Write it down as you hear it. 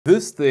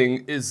This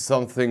thing is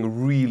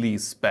something really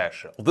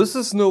special. This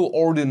is no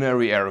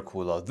ordinary air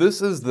cooler.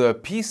 This is the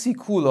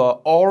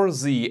PCCooler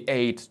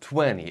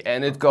RZ820,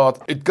 and it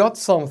got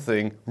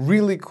something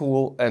really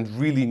cool and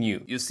really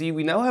new. You see,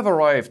 we now have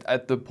arrived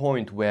at the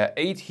point where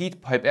 8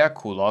 heat pipe air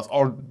coolers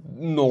are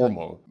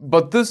normal.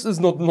 But this is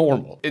not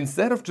normal.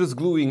 Instead of just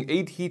gluing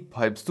 8 heat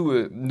pipes to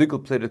a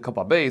nickel-plated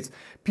copper base,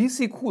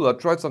 PCCooler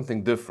tried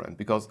something different,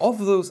 because of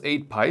those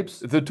 8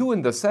 pipes, the 2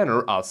 in the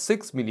center are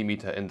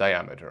 6mm in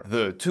diameter.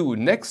 The 2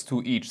 next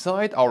to each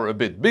side are a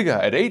bit bigger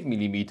at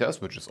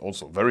 8mm, which is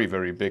also very,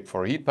 very big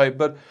for a heat pipe,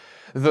 but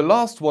the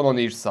last one on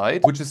each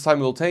side, which is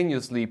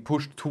simultaneously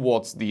pushed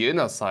towards the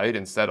inner side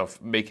instead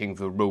of making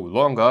the row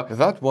longer,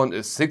 that one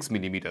is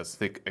 6mm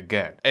thick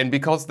again. And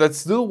because that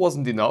still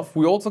wasn't enough,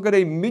 we also got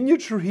a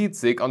miniature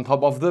heatsink on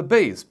top of the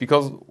base,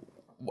 because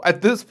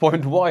at this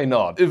point, why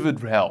not, if it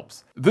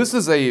helps? This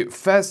is a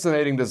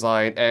fascinating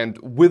design, and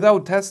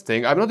without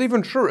testing, I'm not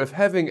even sure if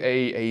having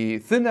a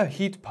thinner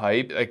heat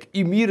pipe like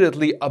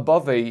immediately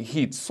above a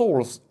heat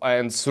source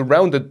and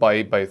surrounded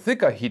by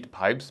thicker heat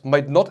pipes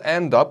might not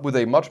end up with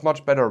a much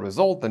better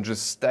result than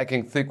just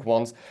stacking thick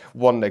ones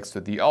one next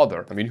to the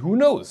other. I mean, who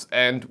knows?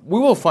 And we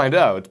will find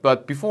out,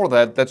 but before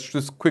that, let's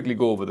just quickly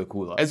go over the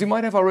cooler. As you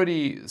might have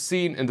already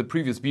seen in the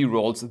previous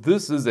B-rolls,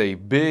 this is a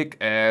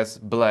big-ass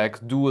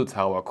black dual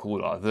tower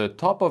cooler. The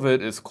top of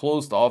it is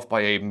closed off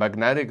by a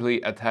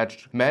magnetically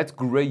attached matte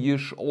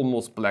grayish,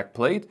 almost black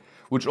plate,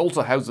 which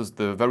also houses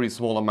the very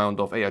small amount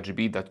of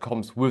ARGB that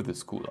comes with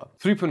this cooler.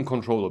 3-pin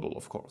controllable,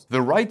 of course.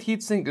 The right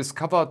heatsink is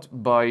covered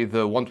by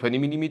the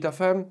 120mm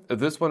fan.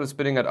 This one is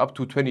spinning at up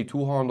to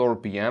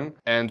 2200 RPM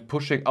and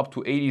pushing up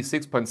to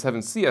 86.7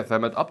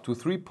 CFM at up to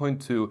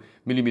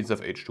 3.2mm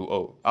of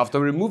H2O. After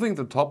removing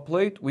the top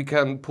plate, we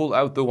can pull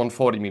out the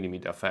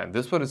 140mm fan.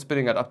 This one is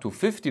spinning at up to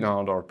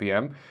 1500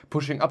 RPM,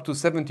 pushing up to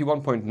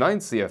 71.9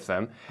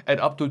 CFM at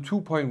up to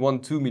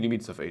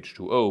 2.12mm of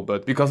H2O.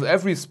 But because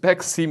every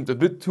spec seemed a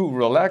bit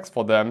too relaxed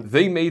for them,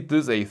 they made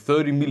this a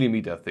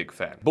 30mm thick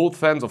fan. Both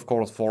fans, of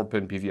course,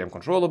 4-pin PWM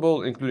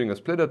controllable, including a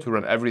splitter to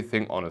run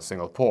everything on a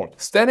single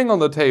port. Standing on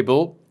the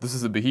table, this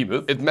is a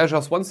behemoth. It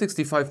measures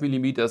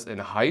 165mm in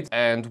height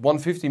and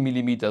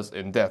 150mm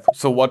in depth.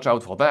 So watch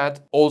out for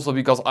that. Also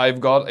because I've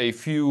got a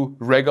few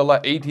regular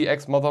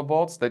ATX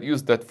motherboards that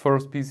use that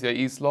first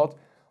PCIe slot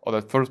or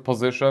that first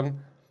position.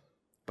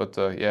 But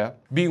yeah.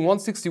 Being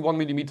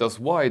 161mm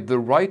wide, the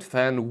right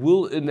fan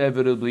will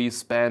inevitably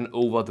span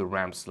over the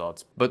RAM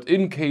slots. But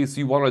in case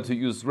you wanted to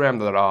use RAM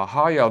that are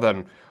higher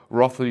than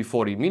roughly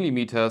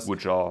 40mm,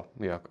 which are,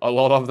 a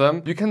lot of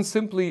them, you can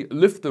simply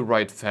lift the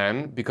right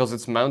fan because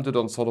it's mounted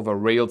on sort of a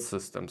rail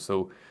system.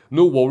 So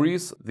no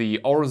worries, the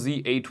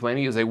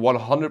RZ820 is a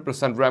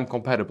 100% RAM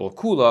compatible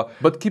cooler,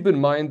 but keep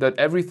in mind that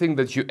everything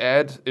that you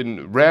add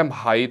in RAM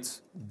height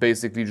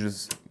basically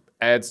just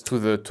adds to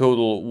the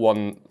total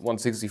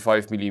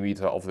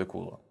 165mm of the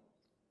cooler.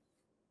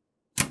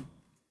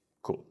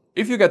 Cool.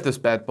 If you get this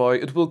bad boy,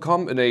 it will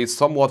come in a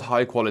somewhat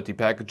high quality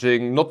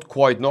packaging, not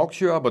quite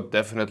Nokia, but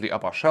definitely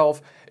upper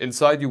shelf.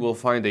 Inside you will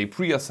find a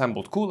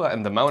pre-assembled cooler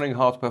and the mounting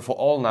hardware for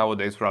all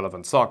nowadays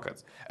relevant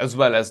sockets, as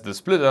well as the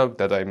splitter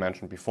that I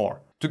mentioned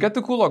before. To get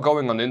the cooler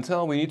going on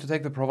Intel, we need to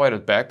take the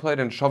provided backplate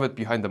and shove it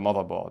behind the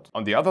motherboard.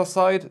 On the other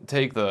side,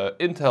 take the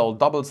Intel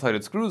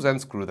double-sided screws and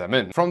screw them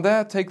in. From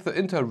there, take the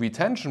Intel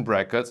retention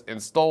brackets,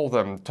 install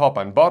them top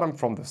and bottom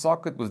from the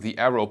socket with the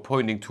arrow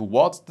pointing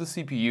towards the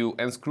CPU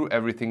and screw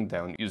everything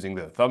down using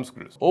the thumb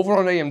screws. Over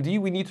on AMD,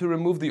 we need to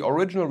remove the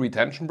original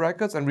retention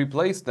brackets and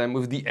replace them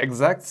with the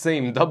exact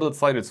same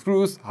double-sided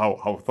screws,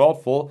 how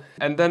thoughtful,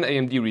 and then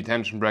AMD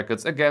retention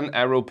brackets, again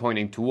arrow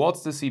pointing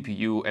towards the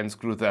CPU, and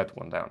screw that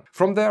one down.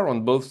 From there,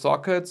 on both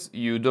sockets,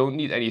 you don't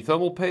need any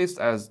thermal paste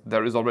as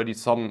there is already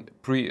some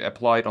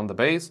pre-applied on the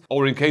base,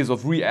 or in case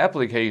of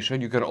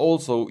reapplication you can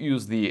also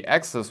use the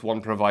access one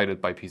provided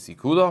by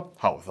PCCooler,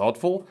 how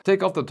thoughtful.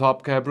 Take off the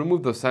top cap,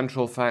 remove the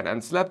central fan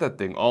and slap that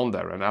thing on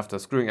there, and after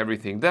screwing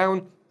everything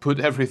down, put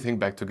everything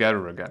back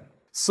together again.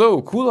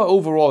 So, cooler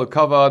overall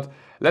covered.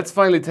 Let's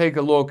finally take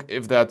a look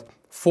if that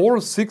 4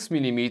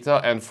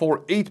 6mm and 4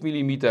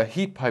 8mm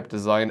heat pipe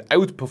design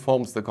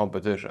outperforms the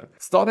competition.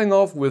 Starting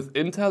off with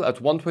Intel at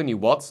 120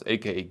 watts,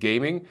 aka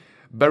gaming,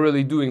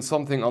 barely doing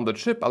something on the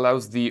chip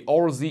allows the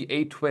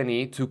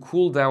RZ820 to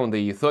cool down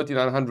the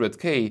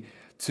 3900K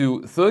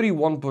to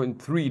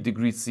 31.3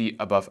 degrees C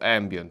above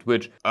ambient,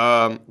 which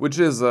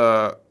is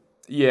I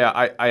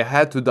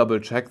had to double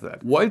check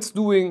that. Whilst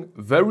doing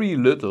very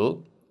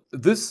little,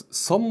 this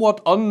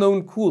somewhat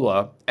unknown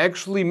cooler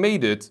actually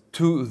made it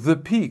to the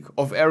peak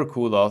of air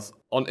coolers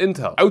on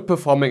Intel,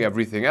 outperforming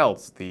everything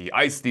else. The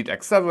Ice Lead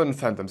X7,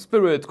 Phantom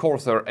Spirit,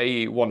 Corsair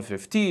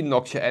A115,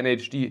 Nokia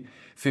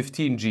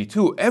NHD15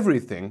 G2,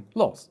 everything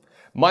lost.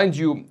 Mind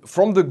you,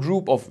 from the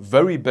group of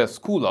very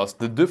best coolers,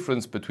 the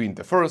difference between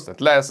the first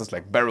and last is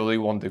like barely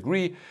 1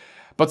 degree.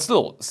 But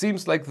still,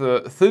 seems like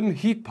the thin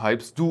heat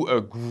pipes do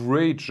a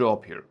great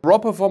job here. Raw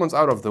performance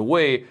out of the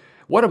way,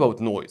 what about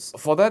noise?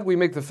 For that we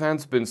make the fan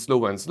spin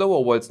slower and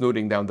slower whilst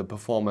noting down the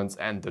performance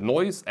and the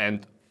noise,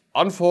 and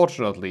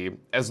Unfortunately,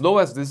 as low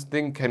as this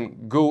thing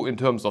can go in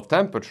terms of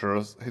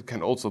temperatures, it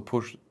can also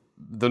push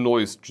the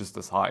noise just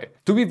as high.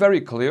 To be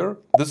very clear,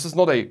 this is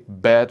not a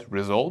bad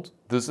result.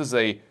 This is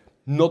a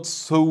not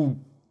so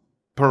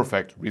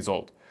perfect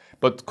result.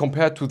 But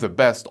compared to the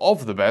best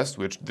of the best,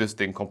 which this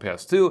thing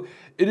compares to,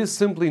 it is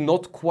simply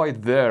not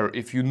quite there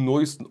if you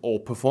noise or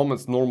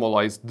performance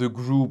normalize the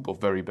group of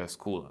very best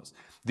coolers.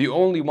 The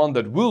only one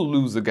that will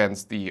lose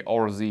against the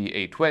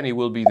RZ820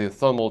 will be the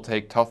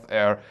Thermaltake Tough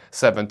Air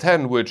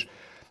 710, which,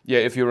 yeah,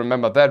 if you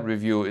remember that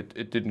review,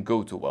 it didn't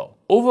go too well.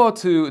 Over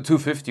to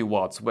 250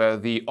 watts, where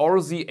the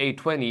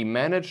RZ820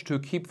 managed to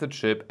keep the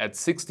chip at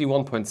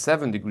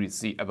 61.7 degrees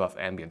C above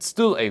ambient.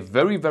 Still a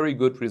very, very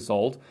good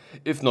result,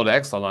 if not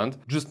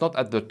excellent, just not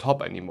at the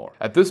top anymore.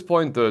 At this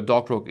point, the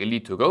Dogtroke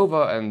Elite took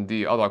over and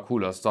the other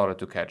coolers started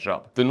to catch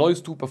up. The noise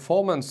to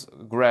performance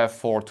graph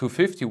for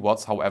 250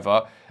 watts,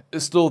 however,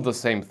 is still the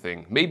same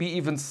thing, maybe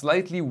even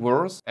slightly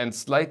worse and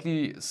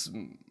slightly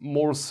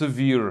more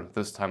severe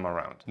this time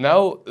around.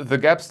 Now the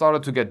gap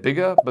started to get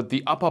bigger, but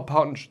the upper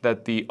punch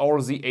that the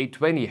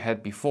RZ820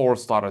 had before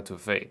started to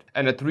fade.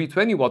 And at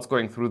 320 watts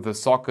going through the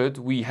socket,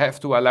 we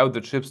have to allow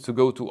the chips to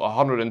go to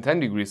 110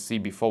 degrees C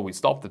before we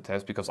stop the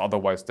test, because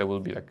otherwise there will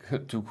be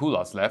like 2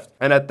 coolers left.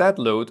 And at that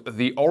load,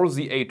 the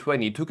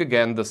RZ820 took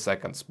again the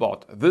second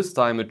spot. This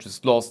time it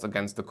just lost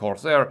against the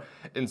Corsair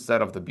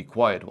instead of the Be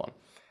Quiet one.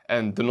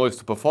 And the noise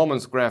to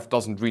performance graph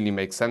doesn't really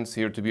make sense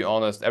here, to be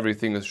honest.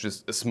 Everything is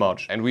just a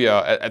smudge. And we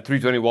are at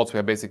 320 watts, we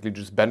are basically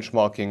just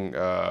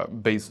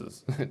benchmarking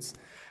bases.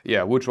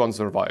 Yeah, which one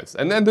survives?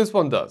 And then this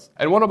one does.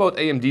 And what about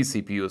AMD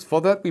CPUs? For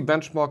that, we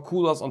benchmark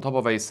coolers on top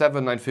of a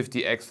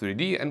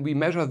 7950X3D and we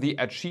measure the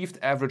achieved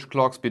average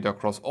clock speed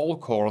across all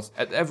cores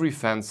at every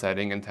fan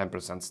setting in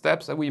 10%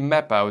 steps, and we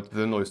map out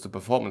the noise to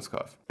performance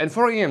curve. And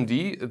for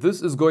AMD,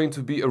 this is going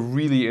to be a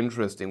really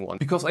interesting one,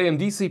 because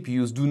AMD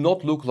CPUs do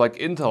not look like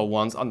Intel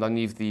ones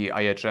underneath the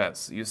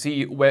IHS. You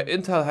see, where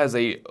Intel has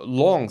a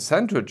long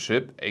centered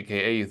chip,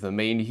 aka the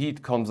main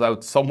heat comes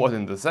out somewhat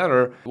in the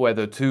center, where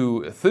the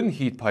 2 thin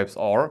heat pipes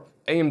are,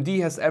 AMD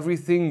has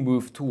everything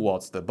moved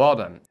towards the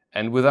bottom.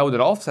 And without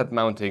an offset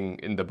mounting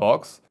in the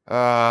box,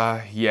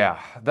 yeah,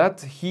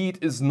 that heat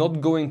is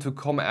not going to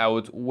come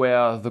out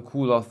where the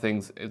cooler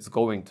thinks it's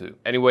going to.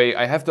 Anyway,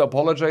 I have to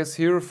apologize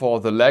here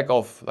for the lack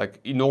of like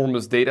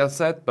enormous data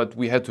set, but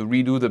we had to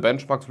redo the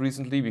benchmarks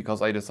recently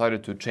because I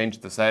decided to change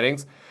the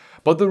settings.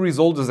 But the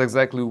result is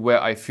exactly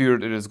where I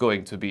feared it is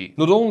going to be.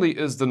 Not only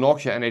is the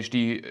Nokia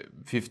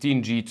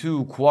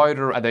NHD15G2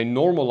 quieter at a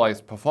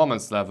normalized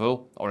performance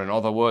level, or in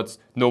other words,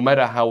 no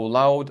matter how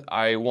loud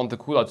I want the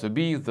cooler to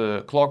be,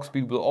 the clock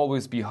speed will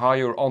always be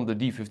higher on the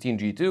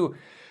D15G2,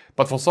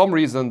 but for some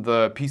reason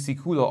the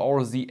PCCooler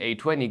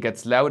RZ820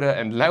 gets louder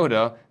and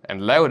louder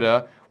and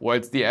louder,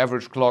 whilst the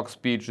average clock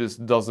speed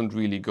just doesn't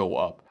really go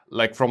up.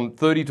 Like from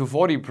 30 to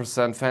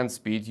 40% fan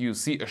speed you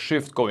see a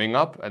shift going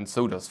up, and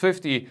so does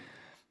 50,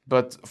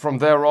 but from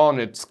there on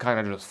it's kind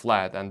of just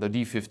flat, and the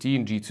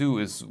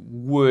D15G2 is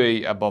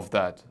way above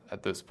that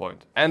at this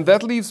point. And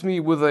that leaves me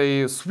with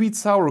a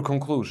sweet-sour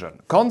conclusion.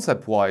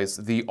 Concept-wise,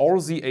 the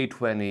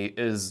RZ820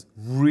 is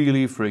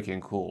really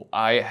freaking cool.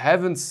 I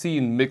haven't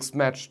seen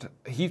mixed-matched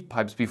heat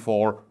pipes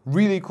before.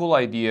 Really cool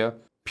idea.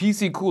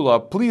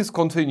 PCCooler, please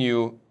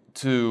continue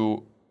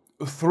to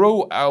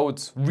throw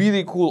out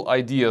really cool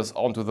ideas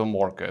onto the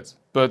market.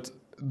 But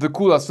the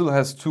cooler still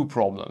has 2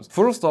 problems.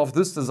 First off,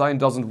 this design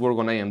doesn't work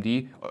on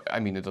AMD.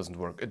 I mean, it doesn't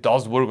work. It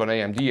does work on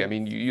AMD. I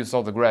mean, you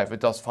saw the graph. It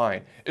does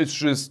fine. It's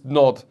just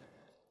not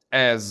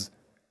as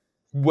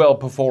well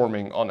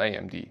performing on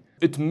AMD.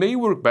 It may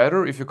work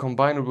better if you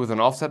combine it with an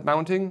offset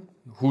mounting.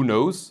 Who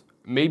knows?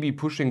 Maybe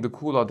pushing the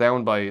cooler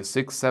down by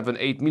 6, 7,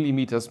 8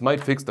 millimeters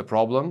might fix the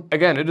problem.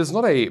 Again, it is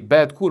not a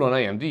bad cooler on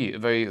AMD.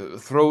 They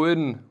throw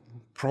in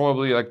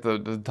probably like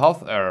the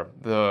Tough Air,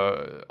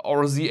 the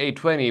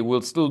RZ820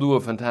 will still do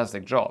a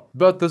fantastic job.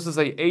 But this is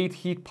a 8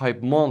 heat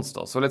pipe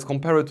monster, so let's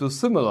compare it to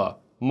similar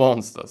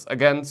monsters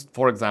against,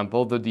 for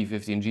example, the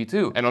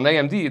D15G2. And on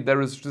AMD,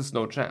 there is just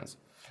no chance.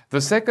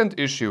 The second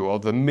issue, or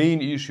the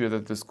main issue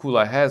that this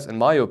cooler has, in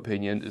my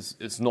opinion,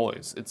 is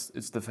noise.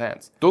 It's the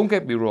fans. Don't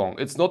get me wrong,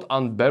 it's not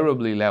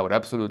unbearably loud,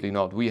 absolutely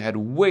not. We had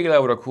way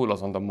louder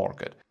coolers on the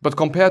market. But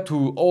compared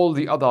to all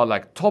the other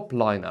like top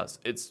liners,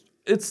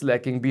 it's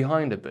lagging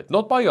behind a bit.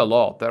 Not by a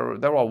lot,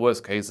 there are worse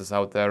cases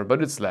out there,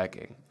 but it's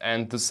lagging.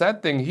 And the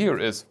sad thing here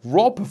is,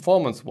 raw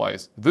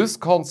performance-wise, this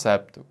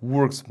concept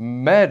works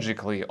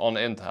magically on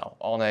Intel,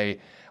 on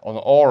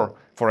our,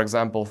 for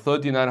example,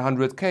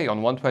 3900K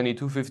on 120,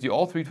 250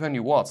 or 320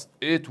 watts.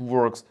 It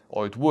works,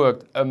 or it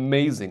worked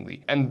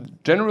amazingly. And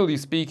generally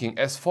speaking,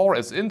 as far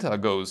as Intel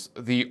goes,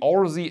 the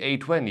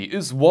RZ820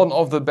 is one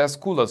of the best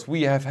coolers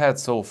we have had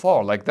so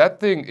far. Like, that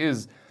thing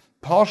is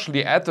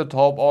partially at the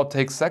top or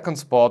takes second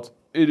spot.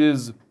 It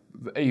is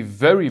a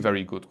very,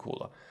 very good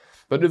cooler.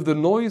 But if the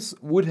noise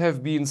would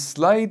have been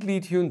slightly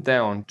tuned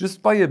down,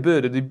 just by a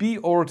bit, a dB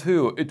or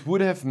two, it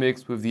would have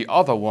mixed with the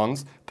other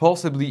ones,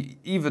 possibly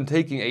even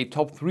taking a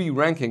top 3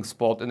 ranking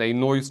spot in a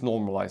noise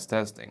normalized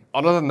testing.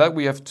 Other than that,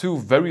 we have two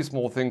very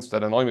small things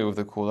that annoy me with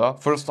the cooler.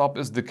 First up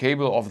is the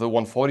cable of the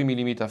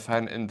 140mm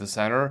fan in the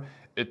center.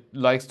 It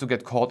likes to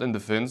get caught in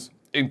the fins.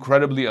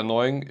 Incredibly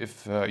annoying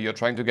if you're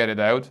trying to get it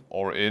out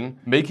or in.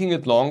 Making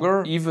it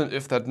longer, even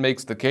if that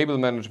makes the cable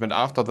management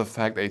after the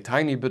fact a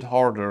tiny bit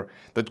harder,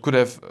 that could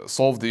have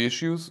solved the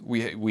issues.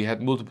 We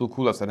had multiple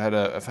coolers that had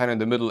a fan in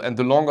the middle, and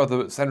the longer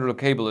the central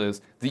cable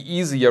is, the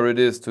easier it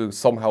is to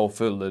somehow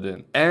fill it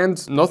in.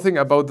 And nothing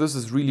about this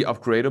is really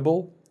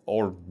upgradable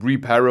or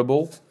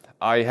repairable.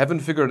 I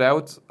haven't figured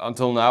out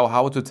until now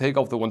how to take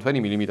off the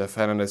 120mm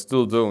fan, and I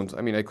still don't.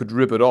 I mean, I could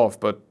rip it off,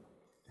 but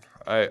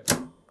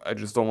I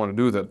just don't want to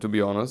do that, to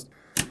be honest.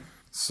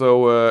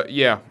 So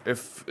yeah,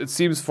 if it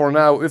seems for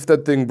now, if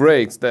that thing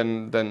breaks,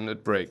 then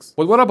it breaks.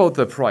 Well, what about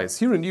the price?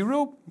 Here in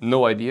Europe,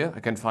 no idea, I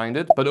can find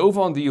it. But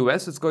over on the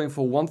US, it's going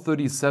for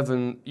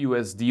 137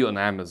 USD on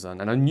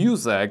Amazon. And on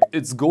Newsec,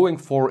 it's going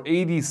for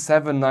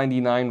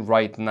 $87.99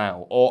 right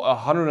now, or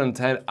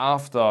 110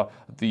 after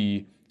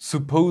the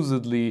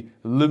supposedly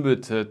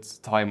limited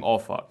time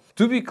offer.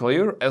 To be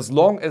clear, as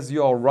long as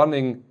you are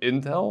running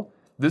Intel,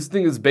 this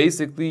thing is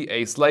basically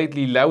a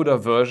slightly louder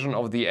version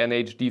of the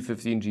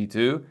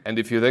NH-D15G2, and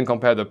if you then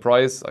compare the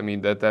price, I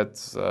mean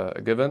that's a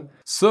given.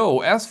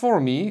 So as for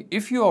me,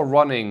 if you are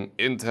running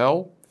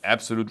Intel,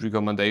 absolute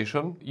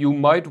recommendation. You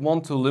might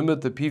want to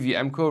limit the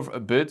PWM curve a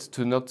bit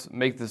to not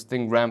make this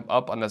thing ramp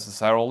up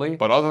unnecessarily.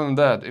 But other than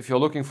that, if you're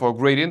looking for a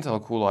great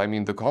Intel cooler, I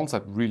mean, the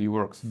concept really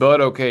works.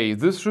 But okay,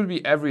 this should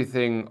be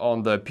everything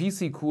on the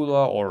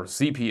PCCooler or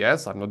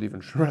CPS, I'm not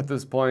even sure at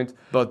this point,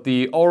 but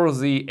the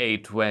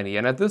RZ820.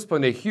 And at this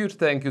point, a huge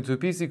thank you to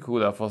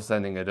PCCooler for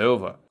sending it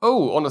over.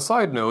 Oh, on a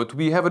side note,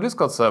 we have a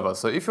Discord server,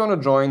 so if you want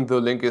to join,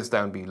 the link is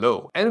down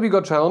below. And we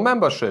got channel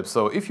membership,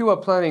 so if you are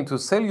planning to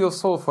sell your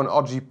soul for an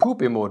RG poop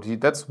emoji,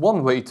 that's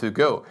one way to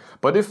go.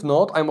 But if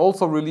not, I'm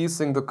also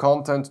releasing the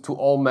content to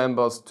all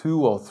members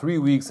 2 or 3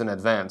 weeks in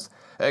advance.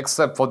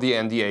 Except for the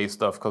NDA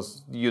stuff,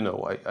 because, you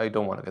know, I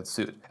don't want to get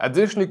sued.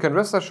 Additionally, you can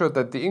rest assured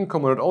that the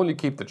income will not only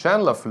keep the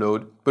channel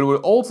afloat, but will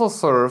also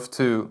serve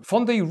to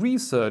fund a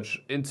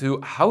research into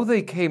how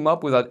they came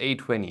up with that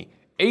 820.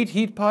 8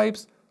 heat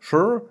pipes?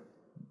 Sure.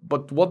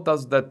 But what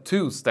does that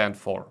 2 stand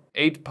for?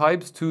 8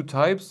 pipes, 2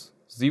 types,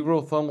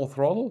 0 thermal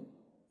throttle?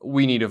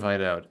 We need to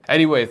find out.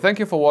 Anyway, thank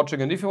you for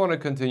watching, and if you want to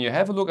continue,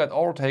 have a look at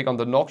our take on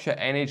the Nokia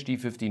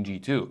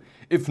NH-D15G2.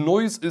 If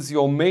noise is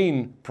your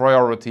main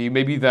priority,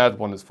 maybe that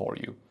one is for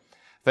you.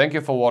 Thank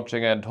you for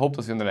watching and hope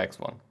to see you in the next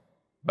one.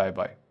 Bye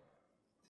bye.